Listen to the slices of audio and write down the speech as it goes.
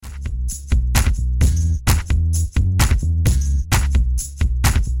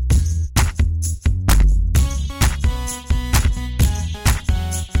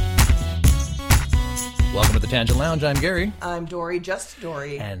Tangent Lounge. I'm Gary. I'm Dory, just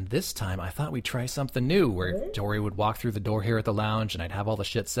Dory. And this time I thought we'd try something new where Dory would walk through the door here at the lounge and I'd have all the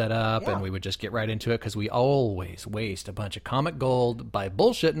shit set up and we would just get right into it because we always waste a bunch of comic gold by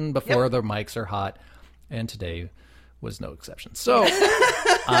bullshitting before the mics are hot. And today was no exception. So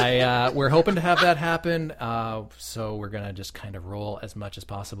we're hoping to have that happen. So we're going to just kind of roll as much as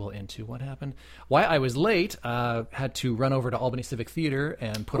possible into what happened. Why I was late, had to run over to Albany Civic Theater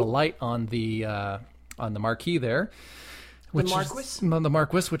and put a light on the marquee there. The Marquis? The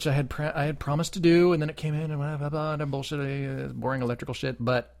Marquis, which I had promised to do, and then it came in and blah, blah, blah, and bullshit, boring electrical shit.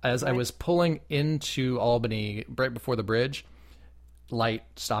 But as I was pulling into Albany right before the bridge, light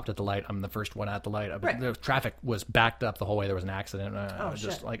stopped at the light. I'm the first one at the light. The traffic was backed up the whole way. There was an accident.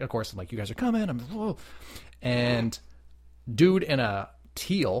 Just like, of course, I'm like, you guys are coming. And dude in a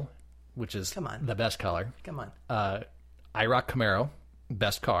teal, which is the best color. Come on. IROC Camaro,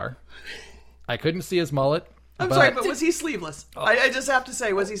 best car. I couldn't see his mullet. I'm sorry, but was he sleeveless? I just have to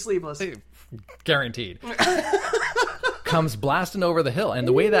say, was he sleeveless? Guaranteed. Comes blasting over the hill. And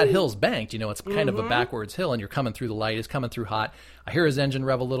the way that hill's banked, it's kind of a backwards hill, and you're coming through the light. It's coming through hot. I hear his engine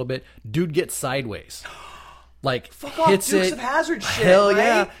rev a little bit. Dude gets sideways. Like, fuck hits off, Dukes it. of Hazzard shit, Hell right?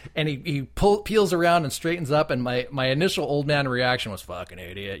 yeah. And he peels around and straightens up, and my initial old man reaction was, fucking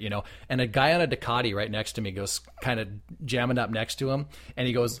idiot, And a guy on a Ducati right next to me goes kind of jamming up next to him, and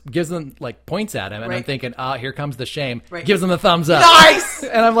he gives them, points at him, and I'm thinking, here comes the shame. Gives him the thumbs up. Nice!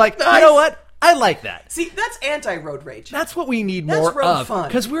 And I'm like, you know what? I like that. See, that's anti-road rage. That's what we need more road of. fun.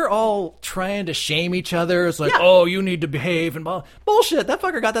 Because we're all trying to shame each other. It's like, oh, you need to behave and blah. Bullshit. That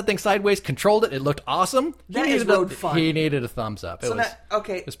fucker got that thing sideways, controlled it. It looked awesome. That is road fun. He needed a thumbs up.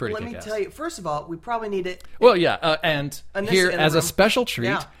 It was pretty let me kick-ass. tell you, first of all, we probably need it. Well, yeah. And here, as a special treat,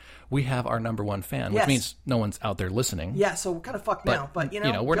 Yeah. we have our number one fan, which means no one's out there listening. Yeah, so we're kind of fucked now. But,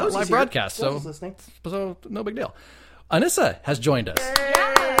 we're not live broadcast, so no big deal. Anissa has joined us.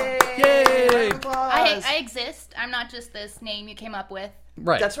 Yay! I exist. I'm not just this name you came up with.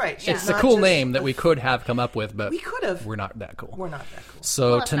 Right. That's right. It's a cool name that we could have come up with, but we could have. We're not that cool. We're not that cool.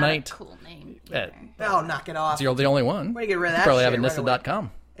 So it's tonight, not a cool name. Oh, knock it off. You're the only one. We're gonna get rid of that. You probably have shit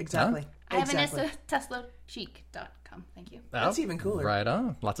Anissa.com. Exactly. I have AnissaTeslaCheek.com. Thank you. That's even cooler. Right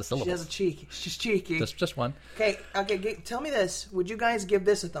on. Lots of syllables. She has a cheek. She's cheeky. Just one. Okay. Tell me this. Would you guys give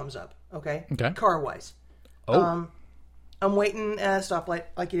this a thumbs up? Okay. Car-wise. Oh. I'm waiting at a stoplight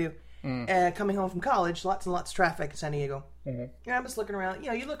like you do. Coming home from college, lots and lots of traffic in San Diego. I'm just looking around.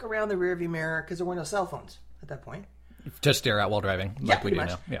 You look around the rearview mirror because there were no cell phones at that point. Just stare out while driving, like we do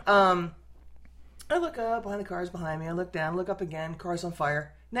now. Yeah. I look up behind the cars behind me. I look down, look up again. Car's on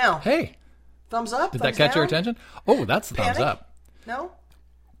fire. Now, hey, thumbs up. Did thumbs that catch your down? attention? Oh, that's the thumbs up. No,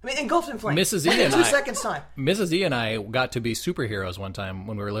 I mean engulfed in flames. Mrs. E and 2 seconds time. Mrs. E and I got to be superheroes one time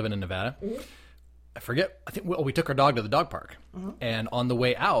when we were living in Nevada. I forget. I think we took our dog to the dog park, and on the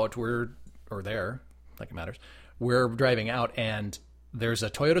way out, we're driving out, and there's a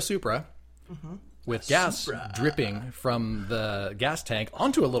Toyota Supra with gas dripping from the gas tank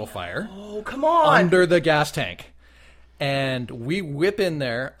onto a little fire. Oh, come on! Under the gas tank. And we whip in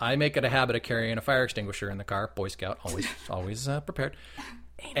there. I make it a habit of carrying a fire extinguisher in the car. Boy Scout, always prepared.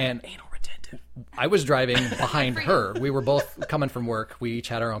 Anal retentive. I was driving behind her. We were both coming from work. We each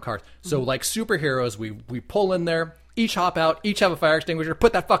had our own cars. So like superheroes, we pull in there, each hop out, each have a fire extinguisher,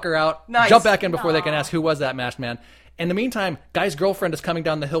 put that fucker out, jump back in before they can ask who was that masked man. In the meantime, guy's girlfriend is coming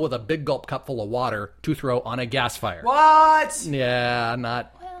down the hill with a big gulp cup full of water to throw on a gas fire. What? Yeah,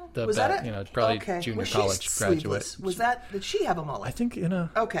 not the was best. That it? Probably junior college graduate. Did she have a mullet? I think in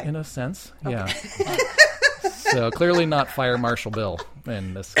a sense, yeah. So clearly not Fire Marshal Bill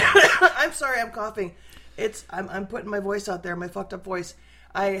in this case. I'm sorry, I'm coughing. I'm putting my voice out there, my fucked up voice.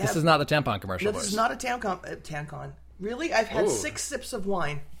 This is not the tampon commercial. No, this is not a TAMCon. Really? I've had 6 sips of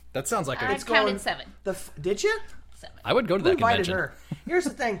wine. That sounds like I've counted 7. Did you? 7. I would go to that convention. Her. Here's the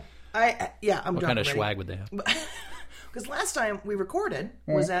thing. I'm what kind of swag would they have? Because last time we recorded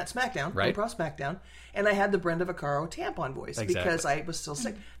was at SmackDown, right? Pro SmackDown, and I had the Brenda Vaccaro tampon voice because I was still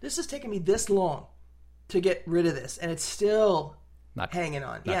sick. This has taken me this long to get rid of this, and it's still not hanging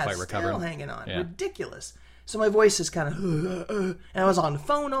on. Not quite recovering. Still hanging on. Yeah. Ridiculous. So my voice is kind of, and I was on the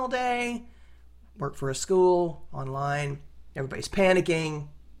phone all day, worked for a school, online, everybody's panicking,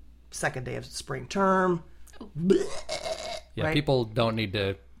 second day of spring term. Yeah, right? People don't need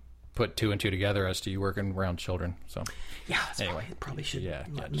to put 2 and 2 together as to you working around children. So yeah, anyway, probably should.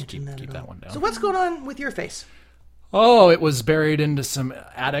 Just keep that one down. So what's going on with your face? Oh, it was buried into some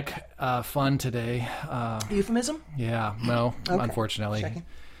attic fun today. Euphemism? Yeah, no, unfortunately. Checking.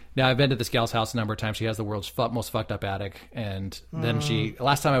 Now, I've been to this gal's house a number of times. She has the world's most fucked up attic. And then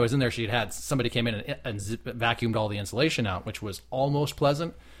last time I was in there, she'd had somebody came in and vacuumed all the insulation out, which was almost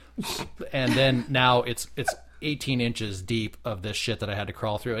pleasant. And then now it's 18 inches deep of this shit that I had to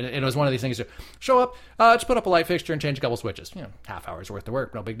crawl through. And it was one of these things, show up, just put up a light fixture and change a couple switches. Half hour's worth of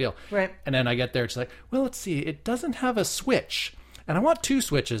work, no big deal. Right. And then I get there, it's like, well, let's see, it doesn't have a switch. And I want 2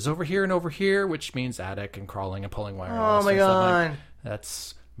 switches over here and over here, which means attic and crawling and pulling wire. Oh, my God. Like,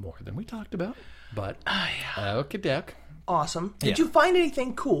 that's more than we talked about. But, okay, Dick. Awesome. Did you find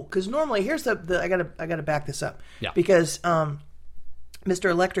anything cool? Because normally, here's the I gotta back this up. Yeah. Because Mr.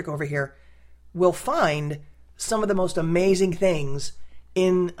 Electric over here will find some of the most amazing things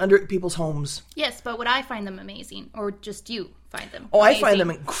under people's homes. Yes, but would I find them amazing, or just you find them? Oh, amazing? I find them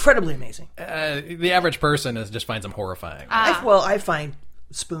incredibly amazing. The average person just finds them horrifying. I find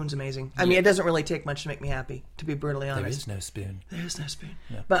spoons amazing. I mean, it doesn't really take much to make me happy, to be brutally honest. There is no spoon. There is no spoon.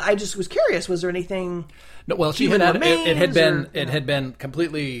 Yeah. But I just was curious. Was there anything? No, well, she had it had been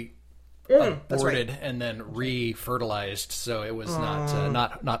completely aborted right. and then re-fertilized, so it was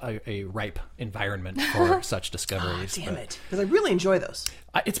not a ripe environment for such discoveries. Damn it! Because I really enjoy those.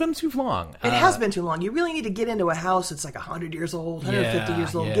 It's been too long. It has been too long. You really need to get into a house that's like 100 years old, 150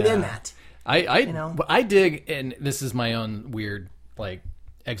 years old. Yeah. Get in that. I dig, and this is my own weird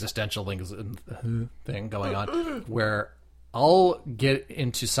existential thing going on, where I'll get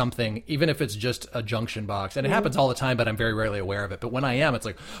into something, even if it's just a junction box, and it happens all the time, but I'm very rarely aware of it. But when I am, it's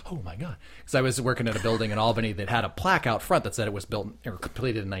like, oh my God. Because I was working at a building in Albany that had a plaque out front that said it was built or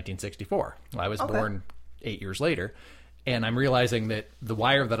completed in 1964. I was born 8 years later, and I'm realizing that the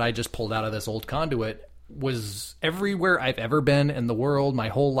wire that I just pulled out of this old conduit was everywhere I've ever been in the world, my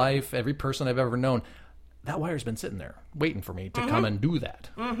whole life, every person I've ever known. That wire's been sitting there waiting for me to come and do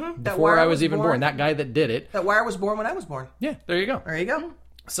that. Before I was even born. That guy that did it. That wire was born when I was born. Yeah, there you go. There you go.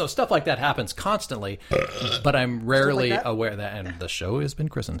 So stuff like that happens constantly, but I'm rarely aware that, and the show has been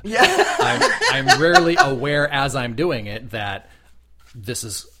christened. Yeah. I'm rarely aware as I'm doing it that this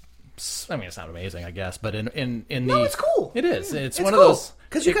is, I mean, it's not amazing, I guess, but in No, it's cool. It is. It's one cool. of those.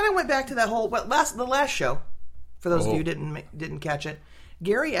 Because you kind of went back to that whole, the last show, for those of you who didn't catch it.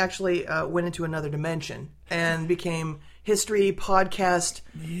 Gary actually went into another dimension and became history podcast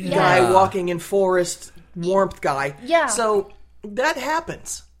guy, walking in forest, warmth guy. Yeah. So that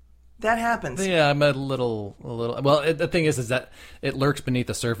happens. That happens. Yeah, I'm a little. Well, the thing is that it lurks beneath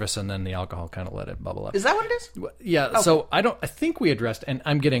the surface, and then the alcohol kind of let it bubble up. Is that what it is? Yeah. Okay. So I think we addressed, and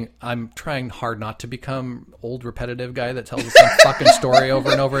I'm trying hard not to become old repetitive guy that tells the same fucking story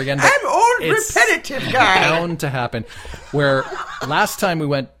over and over again. I'm old repetitive guy. Bound to happen. Where last time we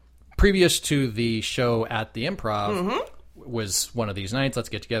went, previous to the show at the Improv, was one of these nights. Let's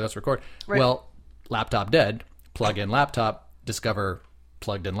get together. Let's record. Right. Well, laptop dead. Plug in laptop. Discover.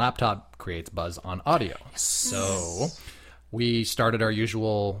 Plugged in laptop creates buzz on audio. So we started our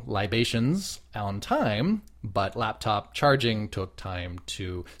usual libations on time, but laptop charging took time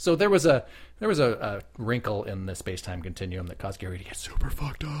to. So there was a wrinkle in the space-time continuum that caused Gary to get super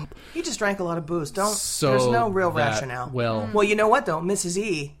fucked up. He just drank a lot of booze. There's no real rationale. Well, you know what though? Mrs.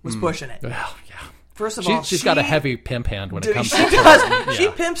 E was pushing it. Well, yeah. First of all, she's got a heavy pimp hand when it comes to she does. Yeah. She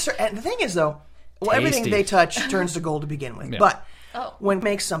pimps her. And the thing is though, everything they touch turns to gold to begin with. Yeah. But when she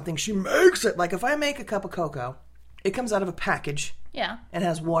makes something, she makes it. Like if I make a cup of cocoa, it comes out of a package. Yeah. And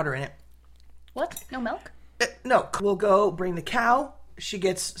has water in it. What? No milk? No. We'll go bring the cow. She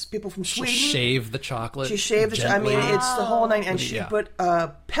gets people from Sweden. She'll shave the chocolate. She shaved the. I mean, it's the whole nine. And she put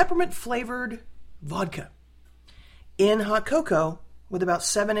peppermint flavored vodka in hot cocoa with about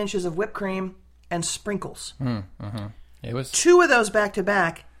 7 inches of whipped cream and sprinkles. It was 2 of those back to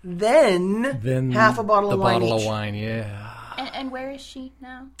back. Then half a bottle of wine. The bottle of wine, yeah. And where is she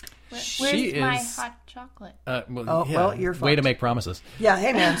now? Where's my hot chocolate? Well, you're fine. Way to make promises. Yeah,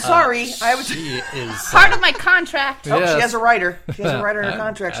 hey man, sorry. She is part of my contract. Oh, yes. She has a writer. She has a writer in her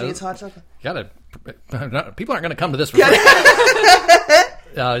contract. She gets hot chocolate. People aren't going to come to this for free.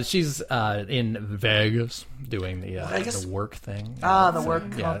 She's in Vegas doing the work thing. The work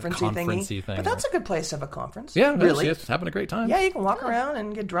conferencey thing. But that's a good place to have a conference. Yeah, really. She's having a great time. Yeah, you can walk around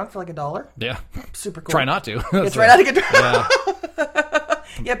and get drunk for like $1. Yeah. Super cool. Try not to. Try not to get drunk. Yeah.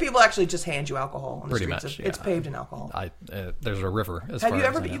 Yeah, people actually just hand you alcohol on the Pretty streets. Much, It's paved in alcohol. There's a river.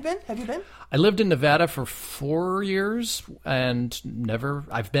 Have you been? Have you been? I lived in Nevada for 4 years and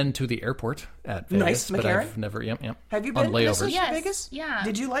I've been to the airport at Vegas, but McCarran? I've never. Yep. Have you been on layovers? to Yes. Vegas? Yeah.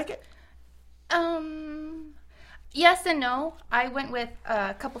 Did you like it? Yes and no. I went with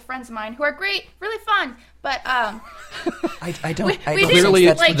a couple friends of mine who are great, really fun. But I don't. we I don't didn't- Clearly, think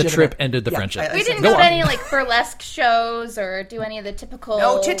that's like- the legitimate. trip ended the Yeah, friendship. we didn't Go go to on. any like burlesque shows or do any of the typical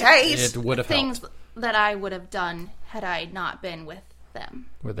No titties. It would have things helped. that I would have done had I not been with them.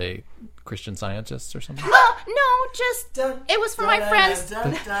 Were they Christian Scientists or something? Well, no, just it was for my friends.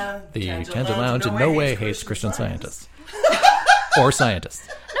 The Tangent Lounge in no way hates Christian Scientists. Or scientists.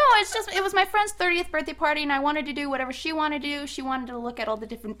 No, it's just it was my friend's 30th birthday party, and I wanted to do whatever she wanted to do. She wanted to look at all the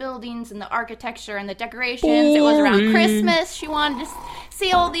different buildings and the architecture and the decorations. It was around Boring. Christmas. She wanted to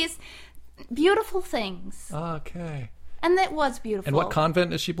see all these beautiful things, Okay. and it was beautiful. And what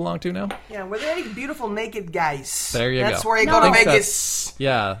convent does she belong to now? Yeah, were there any beautiful naked guys? There you That's go. where you No. go to I think Vegas.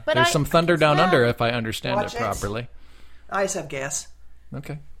 Yeah, But there's I- some thunder down well, under if I understand watch it it. properly. I just have gas.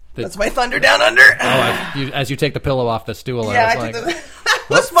 Okay. That's my thunder down under. As you take the pillow off the stool, yeah, I I was did like, that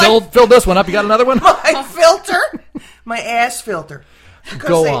was my, fill this one up. You got another one? my filter. My ass filter. Because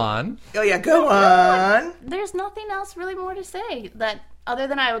Go they- on. Oh, yeah, go on. There's nothing else really more to say that other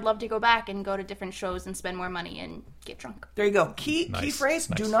than I would love to go back and go to different shows and spend more money and get drunk. There you go. Key Nice, phrase,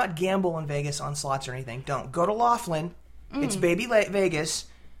 nice. do not gamble in Vegas on slots or anything. Don't. Go to Laughlin. It's Mm. baby Vegas.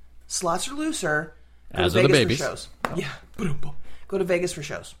 Slots are looser. Go As to are the Vegas babies. for shows. Yeah. Boom, boom. Go to Vegas for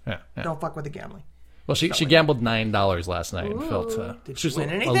shows. Yeah, yeah. Don't fuck with the gambling. Well, she gambled $9 last night and felt Did she she was win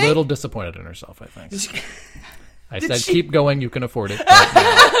a anything? little disappointed in herself. I think. I Did said, she- "Keep going. You can afford it." But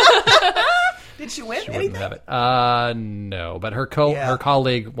no, Did she win she anything? wouldn't have it. No, but her Yeah. her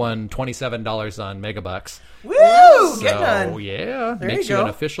colleague won $27 on Megabucks. Woo! So Get none. yeah, There makes you you go. an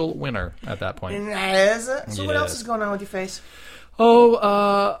official winner at that point. So what Yeah. else is going on with your face? Oh,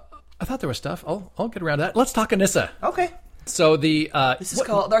 I thought there was stuff. I'll get around to that. Let's talk Anissa. Okay. So the This is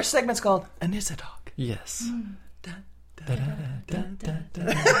called, our segment's called Anissa Talk. yes.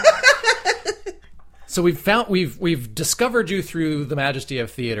 So we've discovered you through the Majesty of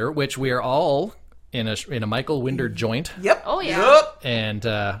Theater, which we are all in a Michael Winder joint Yep. Oh, yeah. Yep.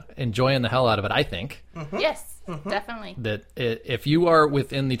 and enjoying the hell out of it. I think Yes, definitely. that if you are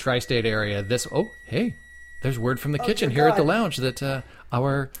within the tri-state area, there's word from the kitchen dear here at the God. lounge that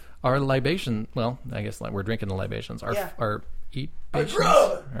our libation. Well, I guess we're drinking the libations. Our eat-bations,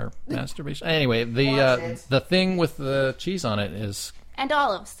 our masturbation. Anyway, the thing with the cheese on it is. And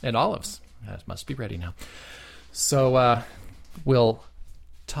olives. And olives. That must be ready now. So we'll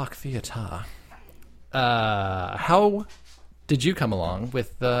talk theater. How did you come along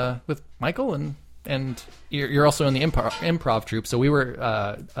with Michael and you're also in the improv troupe? So we were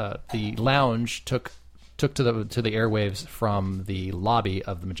the lounge took to the airwaves from the lobby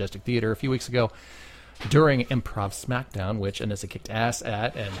of the Majestic Theater a few weeks ago during Improv Smackdown, which Anissa kicked ass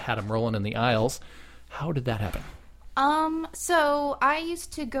at and had him rolling in the aisles. How did that happen? So I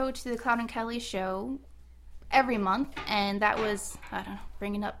used to go to the Cloud and Kelly show every month, and that was, I don't know,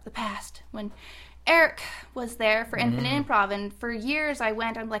 bringing up the past when Eric was there for Infinite Improv, and for years I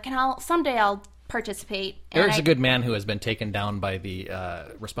went, I'm like, and someday I'll participate. And Eric's a good man who has been taken down by the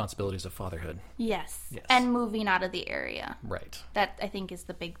responsibilities of fatherhood. Yes. Yes. And moving out of the area. Right. That, I think, is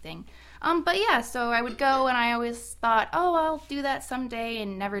the big thing. But yeah, so I would go, and I always thought, oh, I'll do that someday,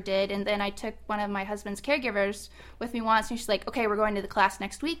 and never did. And then I took one of my husband's caregivers with me once, and she's like, okay, we're going to the class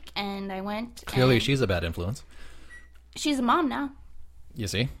next week. And I went. Clearly, and she's a bad influence. she's a mom now. You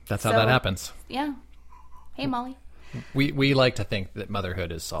see? That's how So- that happens. Yeah. Hey, Molly. We like to think that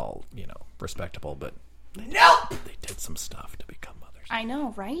motherhood is all, respectable, but Nope. they did some stuff to become mothers. I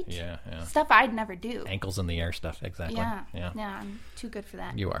know, right? Yeah. Stuff I'd never do. Ankles in the air stuff, exactly. Yeah. Yeah. I'm too good for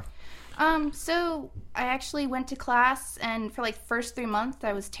that. You are. So I actually went to class, and for like the first 3 months,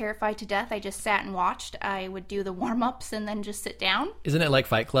 I was terrified to death. I just sat and watched. I would do the warm-ups and then just sit down. Isn't it like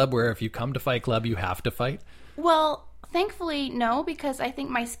Fight Club, where if you come to Fight Club, you have to fight? Well, thankfully, no, because I think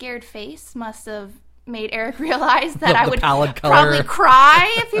my scared face must have made Eric realize that I The would pallid color. probably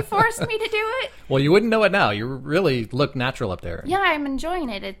cry if he forced me to do it. Well, you wouldn't know it now. You really look natural up there. Yeah, I'm enjoying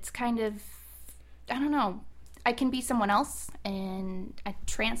it. It's kind of, I don't know. I can be someone else, and a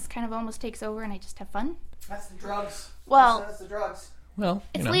trance kind of almost takes over, and I just have fun. That's the drugs. Well- that's the drugs. Well,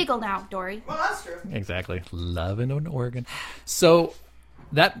 It's legal now, Dory. Well, that's true. Exactly. Loving an organ. So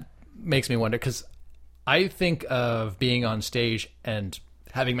that makes me wonder, because I think of being on stage and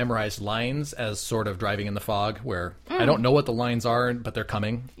having memorized lines as sort of driving in the fog, where I don't know what the lines are, but they're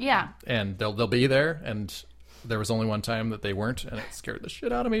coming, Yeah. and they'll be there. And there was only one time that they weren't, and it scared the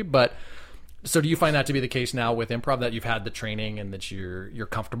shit out of me. But so do you find that to be the case now with improv, that you've had the training and that you're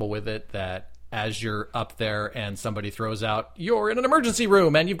comfortable with it, that as you're up there and somebody throws out, you're in an emergency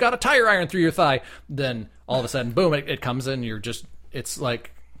room and you've got a tire iron through your thigh, then all of a sudden, boom, it comes in, it's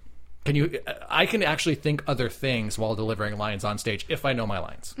like can you? I can actually think other things while delivering lines on stage if I know my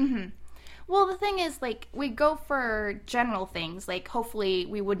lines. Mm-hmm. Well, the thing is, like, we go for general things. Like, hopefully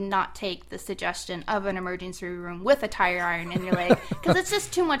we would not take the suggestion of an emergency room with a tire iron in your leg, because it's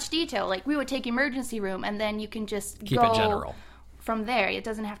just too much detail. Like, we would take emergency room, and then you can just Keep go it general. from there. It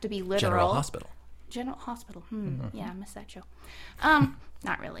doesn't have to be literal. General hospital. General hospital. Mm-hmm. Yeah, I missed that show.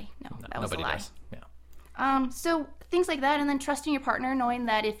 Not really. No, that was a Nobody lie. does. Yeah. So things like that, and then trusting your partner, knowing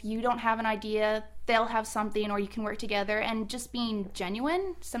that if you don't have an idea, they'll have something, or you can work together, and just being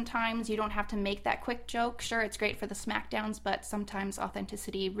genuine. Sometimes you don't have to make that quick joke. Sure, it's great for the smackdowns, but sometimes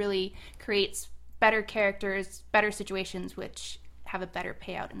authenticity really creates better characters, better situations, which have a better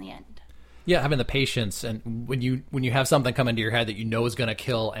payout in the end. Yeah, having the patience, and when you have something come into your head that you know is going to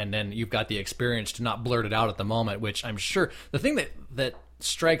kill, and then you've got the experience to not blurt it out at the moment, which I'm sure the thing that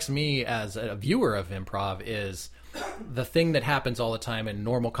strikes me as a viewer of improv is the thing that happens all the time in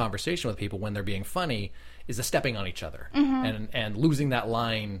normal conversation with people when they're being funny is the stepping on each other and losing that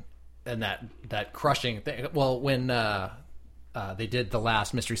line and that crushing thing. Well, when they did the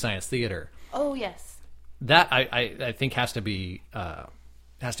last Mystery Science Theater, Oh, yes. that I think has to be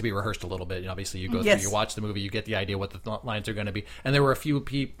rehearsed a little bit. Obviously, you go through, you watch the movie, you get the idea what the lines are going to be, and there were a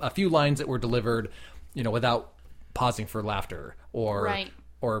few lines that were delivered, without pausing for laughter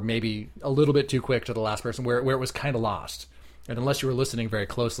or maybe a little bit too quick to the last person, where it was kind of lost. And unless you were listening very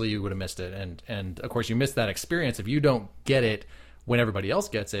closely, you would have missed it. And of course, you miss that experience if you don't get it when everybody else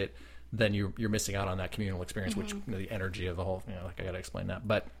gets it. Then you're missing out on that communal experience, which the energy of the whole. Like I got to explain that,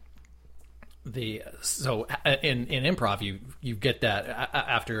 but. So in improv you get that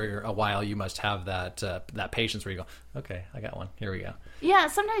after a while. You must have that patience where you go, okay, I got one, here we go. Yeah,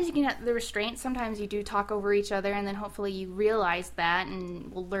 sometimes you can have the restraint. Sometimes you do talk over each other, and then hopefully you realize that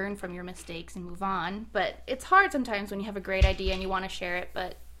and will learn from your mistakes and move on. But it's hard sometimes when you have a great idea and you want to share it,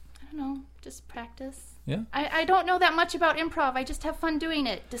 but I don't know, just practice. Yeah, I don't know that much about improv. I just have fun doing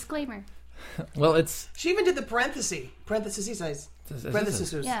it. Disclaimer. Well, it's she even did the parentheses.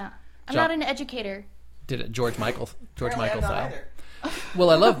 Yeah. I'm not an educator. Did it George Michael style? Either. Well,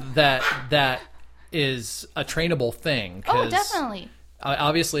 I love that is a trainable thing. Oh, definitely.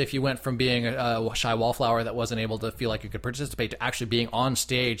 Obviously, if you went from being a shy wallflower that wasn't able to feel like you could participate to actually being on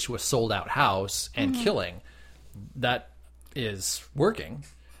stage to a sold-out house and killing, that is working.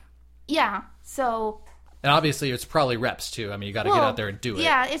 Yeah, so... And obviously, it's probably reps, too. I mean, you got to get out there and do it.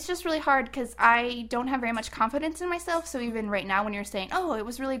 Yeah, it's just really hard because I don't have very much confidence in myself. So even right now when you're saying, oh, it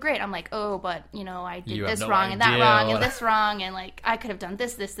was really great, I'm like, oh, but, I did this wrong and that wrong and this wrong. And, like, I could have done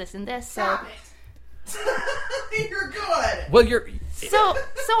this, and this. So... You're good. Well, you're... So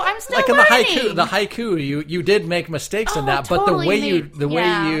I'm still like learning. In the haiku, you did make mistakes in that, but totally the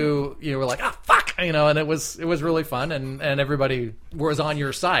way you were like, ah, fuck, and it was really fun, and everybody was on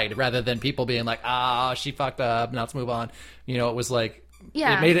your side rather than people being like, she fucked up, now let's move on. It was like,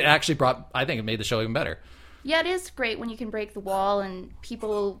 it made the show even better. Yeah, it is great when you can break the wall and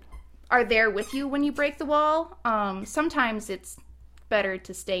people are there with you when you break the wall. Sometimes it's better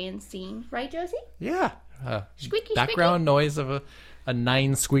to stay in scene, right, Josie? Yeah. Squeaky, background noise of a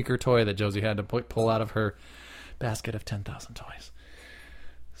 9 squeaker toy that Josie had to pull out of her basket of 10,000 toys.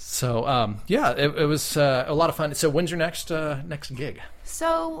 So it was a lot of fun. So when's your next gig?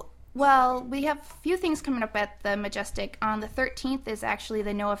 So, well, we have a few things coming up at the Majestic. On the 13th is actually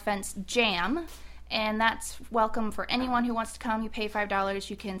the No Offense Jam, and that's welcome for anyone who wants to come. You pay $5.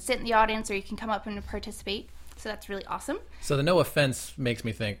 You can sit in the audience or you can come up and participate. So that's really awesome. So the no offense makes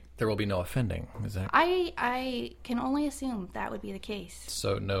me think there will be no offending. Is that? I can only assume that would be the case.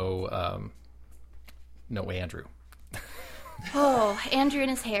 So no Andrew. Oh, Andrew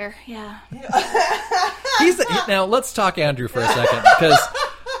and his hair, yeah. Now let's talk Andrew for a second, because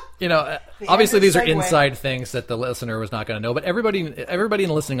obviously these are inside things that the listener was not going to know, but everybody in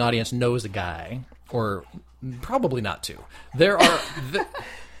the listening audience knows a guy, or probably not two. There are.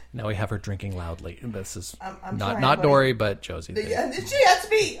 Now we have her drinking loudly. This is I'm not Dory, but Josie. She has to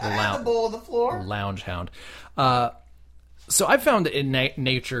be. I have the bowl on the floor. Lounge hound. So I've found that in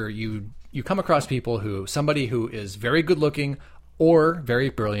nature, you come across people somebody who is very good looking, or very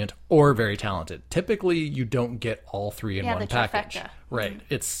brilliant, or very talented. Typically, you don't get all three in one package. Trifecta. Right.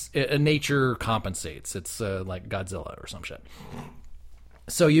 Mm-hmm. Nature compensates. It's like Godzilla or some shit.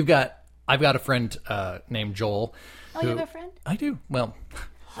 So I've got a friend named Joel. Oh, you have a friend? I do. Well...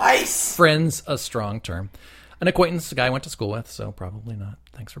 Nice. Friend's a strong term. An acquaintance, a guy I went to school with, so probably not.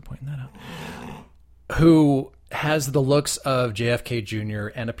 Thanks for pointing that out. Who has the looks of JFK Jr.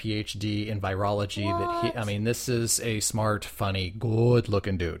 and a PhD in virology. What? This is a smart, funny,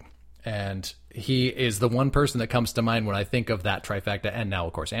 good-looking dude. And he is the one person that comes to mind when I think of that trifecta, and now,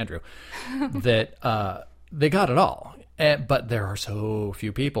 of course, Andrew, that they got it all. But there are so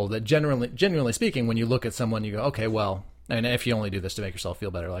few people that genuinely speaking, when you look at someone, you go, okay, well, and if you only do this to make yourself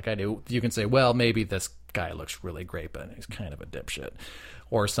feel better like I do, you can say, well, maybe this guy looks really great, but he's kind of a dipshit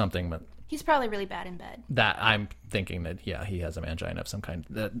or something. But he's probably really bad in bed. that I'm thinking that, yeah, he has a mangina of some kind.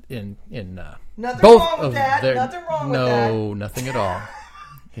 That Nothing both wrong with of that. their, Nothing wrong with that. No, nothing at all.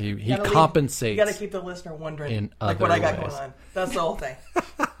 He compensates. You got to keep the listener wondering, in like what other I got ways. going on. That's the whole thing.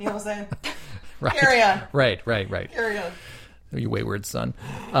 You know what I'm saying? Right. Carry on. Right. Carry on. You wayward son.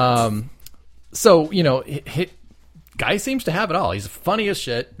 So, guy seems to have it all. He's funny as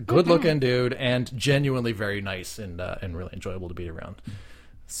shit, good looking dude, and genuinely very nice and really enjoyable to be around.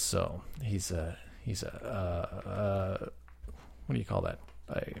 So he's a what do you call that?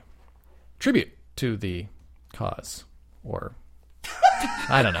 A tribute to the cause, or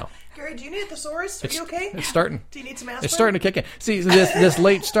I don't know. Gary, do you need a thesaurus? Are you okay? It's starting. Do you need some aspirin? It's starting to kick in. See, this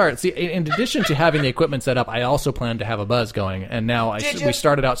late start. See, in addition to having the equipment set up, I also planned to have a buzz going, and now we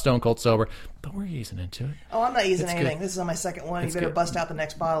started out stone cold sober, but we're easing into it. Oh, I'm not easing It's anything. good. This is on my second one. It's You better good. bust out the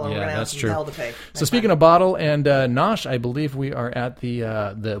next bottle, or Yeah, we're gonna have that's some true. hell to pay. So speaking of bottle and Nosh, I believe we are at the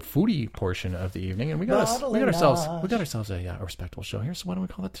foodie portion of the evening, and we got Bottle and ourselves a respectable show here. So why don't we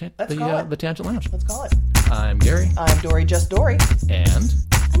call it Let's call it. the Tangent Lounge? Let's call it. I'm Gary, I'm Dory, just Dory. and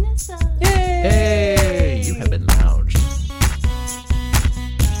Anissa. hey, you have been lounged.